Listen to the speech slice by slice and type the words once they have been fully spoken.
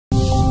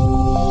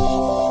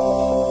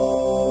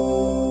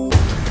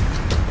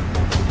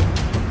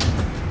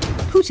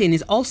Putin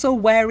is also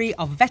wary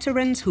of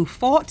veterans who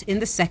fought in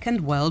the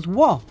Second World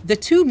War. The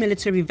two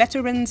military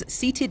veterans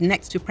seated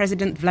next to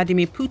President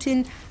Vladimir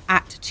Putin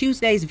at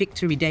Tuesday's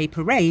Victory Day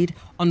parade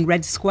on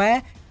Red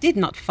Square did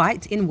not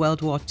fight in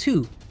World War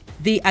II.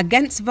 The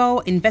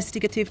Agentstvo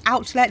investigative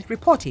outlet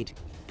reported,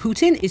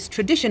 Putin is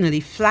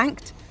traditionally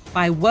flanked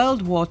by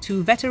World War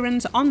II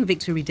veterans on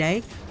Victory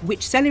Day,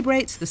 which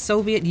celebrates the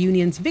Soviet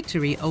Union's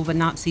victory over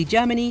Nazi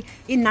Germany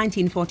in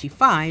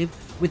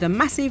 1945 with a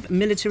massive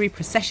military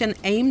procession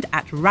aimed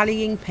at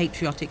rallying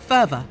patriotic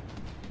fervour.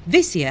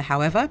 This year,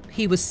 however,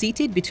 he was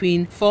seated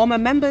between former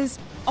members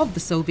of the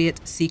Soviet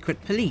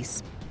secret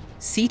police.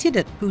 Seated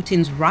at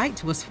Putin's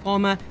right was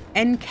former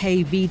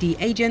NKVD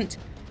agent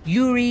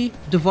Yuri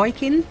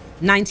Dvoykin,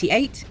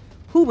 98,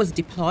 who was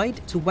deployed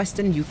to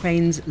western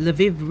Ukraine's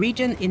Lviv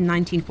region in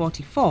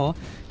 1944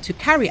 to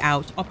carry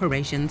out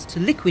operations to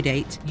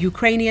liquidate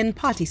Ukrainian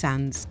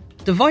partisans.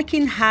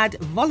 Dvoykin had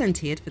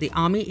volunteered for the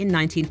army in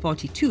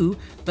 1942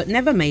 but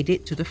never made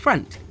it to the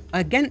front,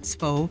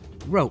 Agentstvo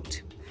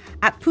wrote.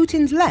 At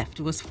Putin's left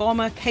was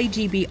former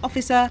KGB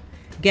officer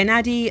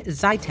Gennady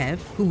Zaitev,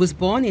 who was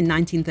born in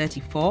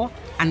 1934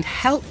 and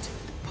helped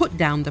put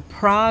down the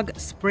Prague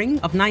Spring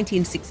of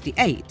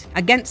 1968.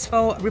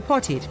 Agentstvo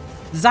reported,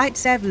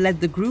 Zaitsev led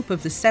the group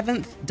of the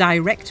 7th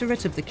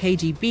Directorate of the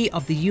KGB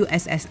of the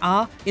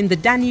USSR in the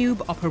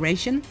Danube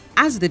operation,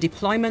 as the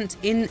deployment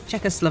in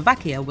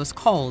Czechoslovakia was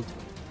called.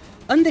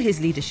 Under his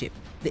leadership,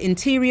 the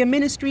Interior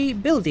Ministry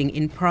building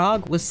in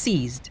Prague was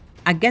seized,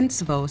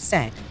 Agentstvo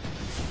said.